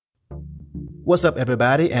What's up,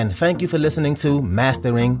 everybody, and thank you for listening to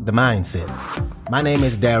Mastering the Mindset. My name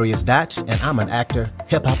is Darius Dotch, and I'm an actor,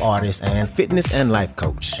 hip-hop artist, and fitness and life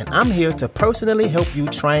coach. And I'm here to personally help you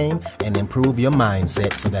train and improve your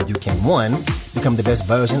mindset so that you can, 1, become the best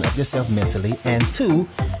version of yourself mentally, and 2,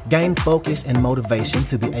 gain focus and motivation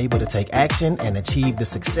to be able to take action and achieve the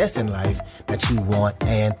success in life that you want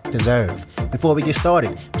and deserve. Before we get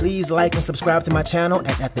started, please like and subscribe to my channel,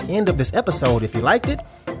 and at the end of this episode, if you liked it,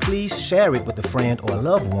 please share it with a friend or a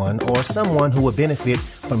loved one or someone who will benefit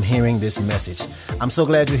from hearing this message. I'm so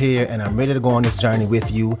glad you're here, and I'm ready to go on this journey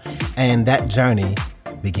with you, and that journey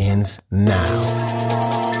begins now.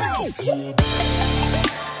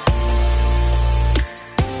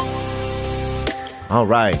 All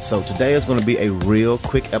right, so today is going to be a real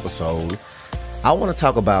quick episode. I want to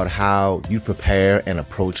talk about how you prepare and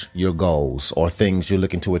approach your goals or things you're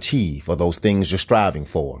looking to achieve or those things you're striving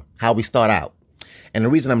for, how we start out. And the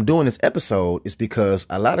reason I'm doing this episode is because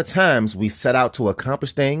a lot of times we set out to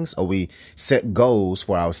accomplish things or we set goals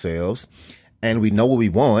for ourselves and we know what we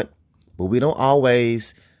want, but we don't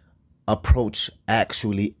always approach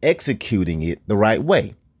actually executing it the right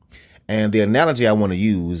way. And the analogy I want to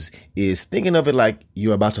use is thinking of it like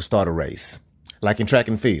you're about to start a race, like in track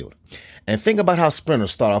and field. And think about how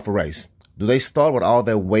sprinters start off a race. Do they start with all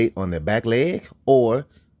their weight on their back leg, or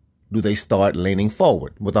do they start leaning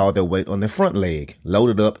forward with all their weight on their front leg,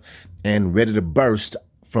 loaded up and ready to burst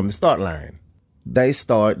from the start line? They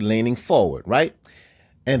start leaning forward, right?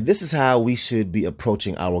 And this is how we should be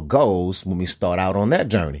approaching our goals when we start out on that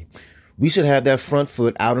journey. We should have that front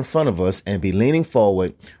foot out in front of us and be leaning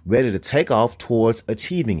forward, ready to take off towards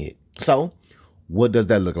achieving it. So what does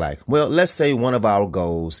that look like? Well, let's say one of our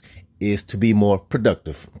goals is to be more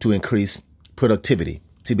productive, to increase productivity,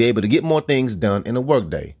 to be able to get more things done in a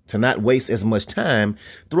workday, to not waste as much time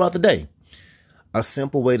throughout the day. A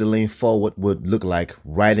simple way to lean forward would look like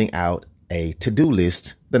writing out a to-do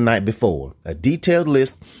list the night before, a detailed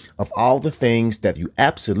list of all the things that you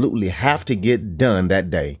absolutely have to get done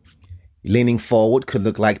that day. Leaning forward could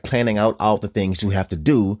look like planning out all the things you have to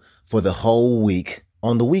do for the whole week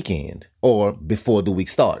on the weekend or before the week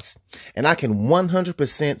starts. And I can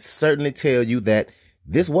 100% certainly tell you that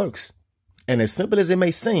this works. And as simple as it may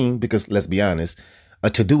seem, because let's be honest, a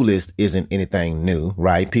to-do list isn't anything new,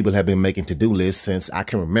 right? People have been making to-do lists since I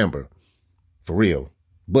can remember, for real.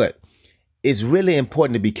 But it's really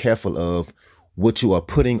important to be careful of what you are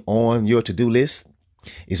putting on your to-do list.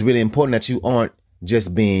 It's really important that you aren't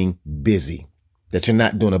just being busy, that you're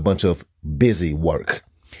not doing a bunch of busy work.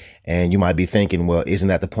 And you might be thinking, well, isn't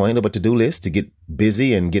that the point of a to-do list, to get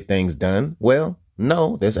busy and get things done? Well,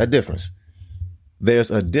 no, there's a difference.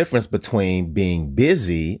 There's a difference between being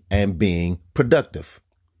busy and being productive.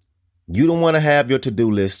 You don't want to have your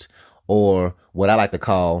to-do list, or what I like to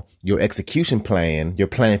call your execution plan, your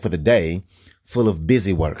plan for the day, full of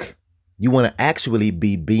busy work. You want to actually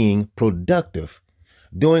be being productive.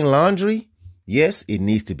 Doing laundry, yes, it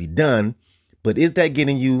needs to be done, but is that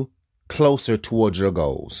getting you closer towards your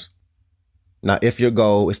goals? Now, if your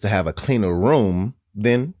goal is to have a cleaner room,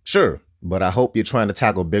 then sure. But I hope you're trying to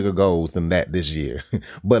tackle bigger goals than that this year.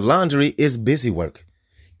 But laundry is busy work.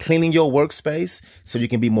 Cleaning your workspace so you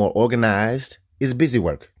can be more organized is busy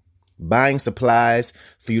work. Buying supplies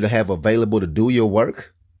for you to have available to do your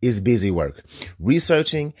work is busy work.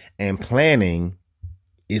 Researching and planning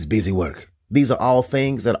is busy work. These are all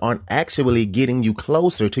things that aren't actually getting you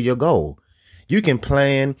closer to your goal. You can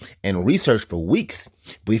plan and research for weeks,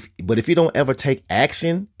 but if you don't ever take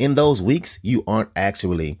action in those weeks, you aren't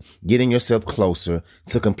actually getting yourself closer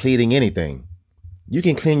to completing anything. You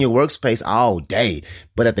can clean your workspace all day,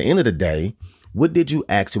 but at the end of the day, what did you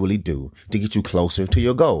actually do to get you closer to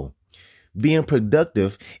your goal? Being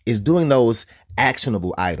productive is doing those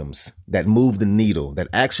actionable items that move the needle, that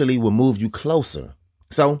actually will move you closer.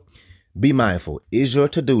 So be mindful. Is your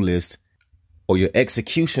to-do list or your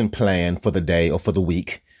execution plan for the day or for the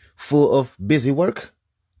week full of busy work?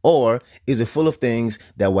 Or is it full of things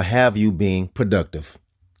that will have you being productive?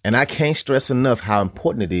 And I can't stress enough how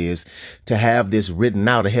important it is to have this written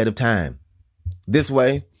out ahead of time. This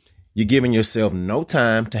way, you're giving yourself no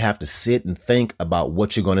time to have to sit and think about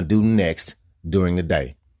what you're going to do next during the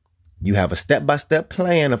day. You have a step-by-step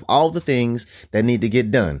plan of all the things that need to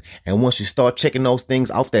get done. And once you start checking those things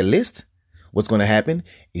off that list, what's going to happen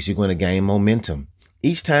is you're going to gain momentum.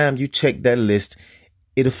 Each time you check that list,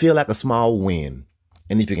 it'll feel like a small win.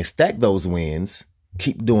 And if you can stack those wins,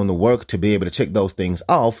 keep doing the work to be able to check those things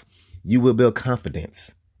off, you will build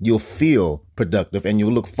confidence. You'll feel productive and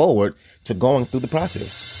you'll look forward to going through the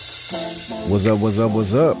process. What's up, what's up,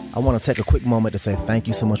 what's up? I want to take a quick moment to say thank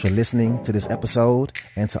you so much for listening to this episode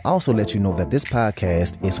and to also let you know that this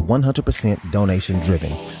podcast is 100% donation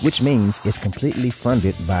driven, which means it's completely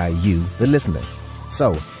funded by you, the listener.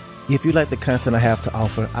 So, if you like the content I have to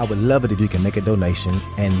offer, I would love it if you can make a donation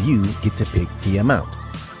and you get to pick the amount.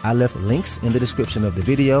 I left links in the description of the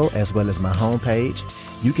video as well as my homepage.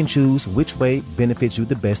 You can choose which way benefits you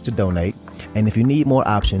the best to donate. And if you need more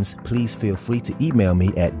options, please feel free to email me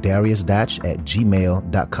at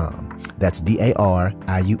dariusdotch@gmail.com. That's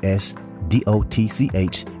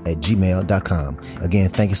DariusDotch@gmail.com. Again,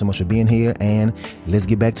 thank you so much for being here, and let's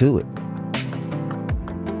get back to it.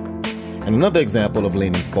 And another example of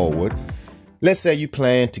leaning forward, let's say you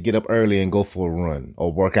plan to get up early and go for a run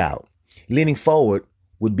or work out. Leaning forward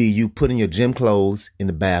would be you putting your gym clothes in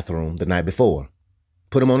the bathroom the night before.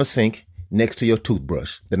 Put them on a sink next to your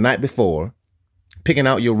toothbrush the night before, picking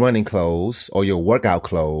out your running clothes or your workout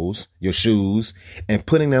clothes, your shoes, and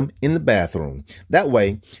putting them in the bathroom. That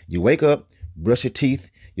way, you wake up, brush your teeth,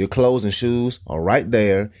 your clothes and shoes are right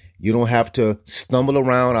there. You don't have to stumble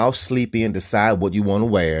around all sleepy and decide what you want to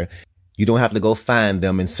wear. You don't have to go find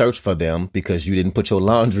them and search for them because you didn't put your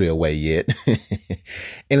laundry away yet. And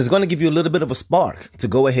it's going to give you a little bit of a spark to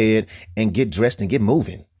go ahead and get dressed and get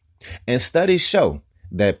moving. And studies show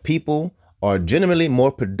that people are generally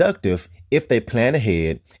more productive if they plan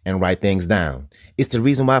ahead and write things down. It's the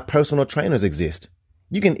reason why personal trainers exist.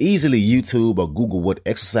 You can easily YouTube or Google what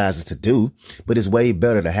exercises to do, but it's way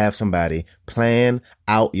better to have somebody plan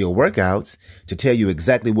out your workouts to tell you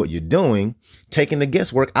exactly what you're doing, taking the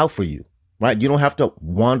guesswork out for you, right? You don't have to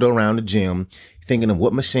wander around the gym thinking of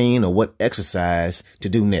what machine or what exercise to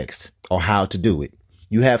do next or how to do it.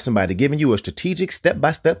 You have somebody giving you a strategic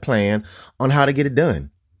step-by-step plan on how to get it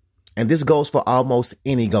done. And this goes for almost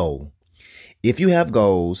any goal. If you have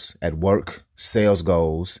goals at work, sales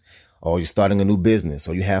goals, or you're starting a new business,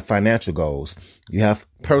 or you have financial goals, you have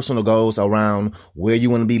personal goals around where you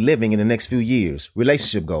want to be living in the next few years,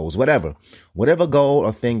 relationship goals, whatever goal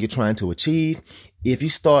or thing you're trying to achieve, if you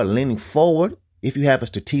start leaning forward, if you have a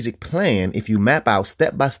strategic plan, if you map out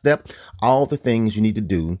step by step all the things you need to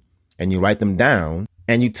do and you write them down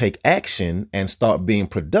and you take action and start being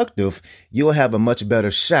productive, you'll have a much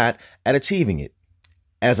better shot at achieving it.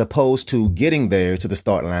 As opposed to getting there to the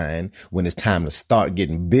start line when it's time to start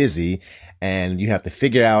getting busy and you have to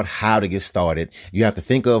figure out how to get started. You have to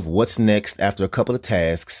think of what's next after a couple of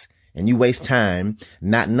tasks and you waste time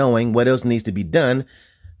not knowing what else needs to be done.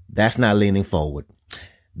 That's not leaning forward.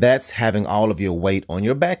 That's having all of your weight on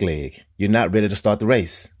your back leg. You're not ready to start the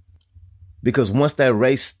race. Because once that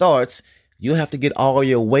race starts, you'll have to get all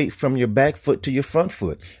your weight from your back foot to your front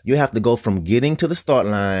foot. You have to go from getting to the start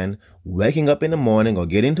line, waking up in the morning or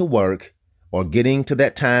getting to work or getting to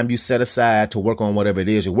that time you set aside to work on whatever it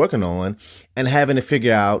is you're working on and having to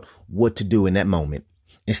figure out what to do in that moment.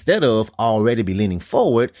 Instead of already be leaning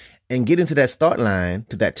forward and getting to that start line,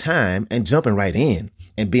 to that time and jumping right in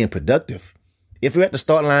and being productive. If you're at the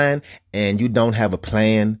start line and you don't have a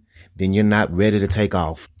plan, then you're not ready to take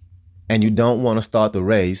off. And you don't want to start the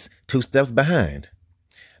race 2 steps behind.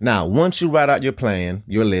 Now, once you write out your plan,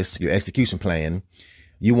 your list, your execution plan,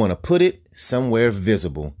 you want to put it somewhere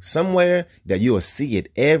visible, somewhere that you will see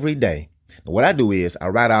it every day. What I do is I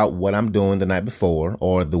write out what I'm doing the night before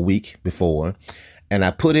or the week before, and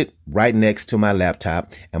I put it right next to my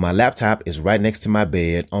laptop, and my laptop is right next to my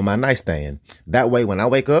bed on my nightstand. That way, when I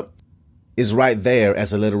wake up, it's right there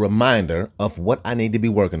as a little reminder of what I need to be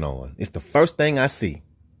working on. It's the first thing I see.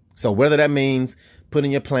 So whether that means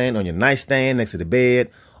putting your plan on your nightstand next to the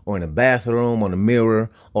bed or in the bathroom, on the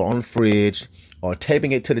mirror or on the fridge or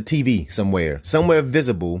taping it to the TV somewhere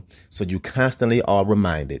visible so you constantly are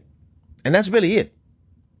reminded. And that's really it,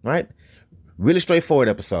 right? Really straightforward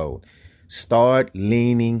episode. Start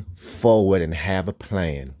leaning forward and have a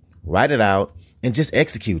plan. Write it out and just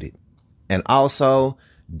execute it. And also,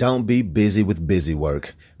 don't be busy with busy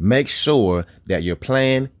work. Make sure that your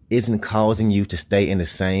plan isn't causing you to stay in the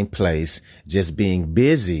same place, just being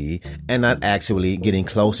busy and not actually getting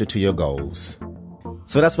closer to your goals.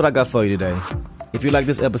 So that's what I got for you today. If you like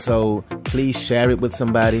this episode, please share it with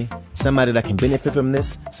somebody that can benefit from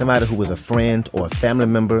this, somebody who is a friend or a family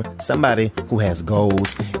member, somebody who has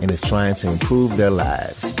goals and is trying to improve their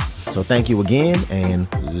lives. So thank you again, and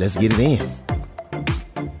let's get it in.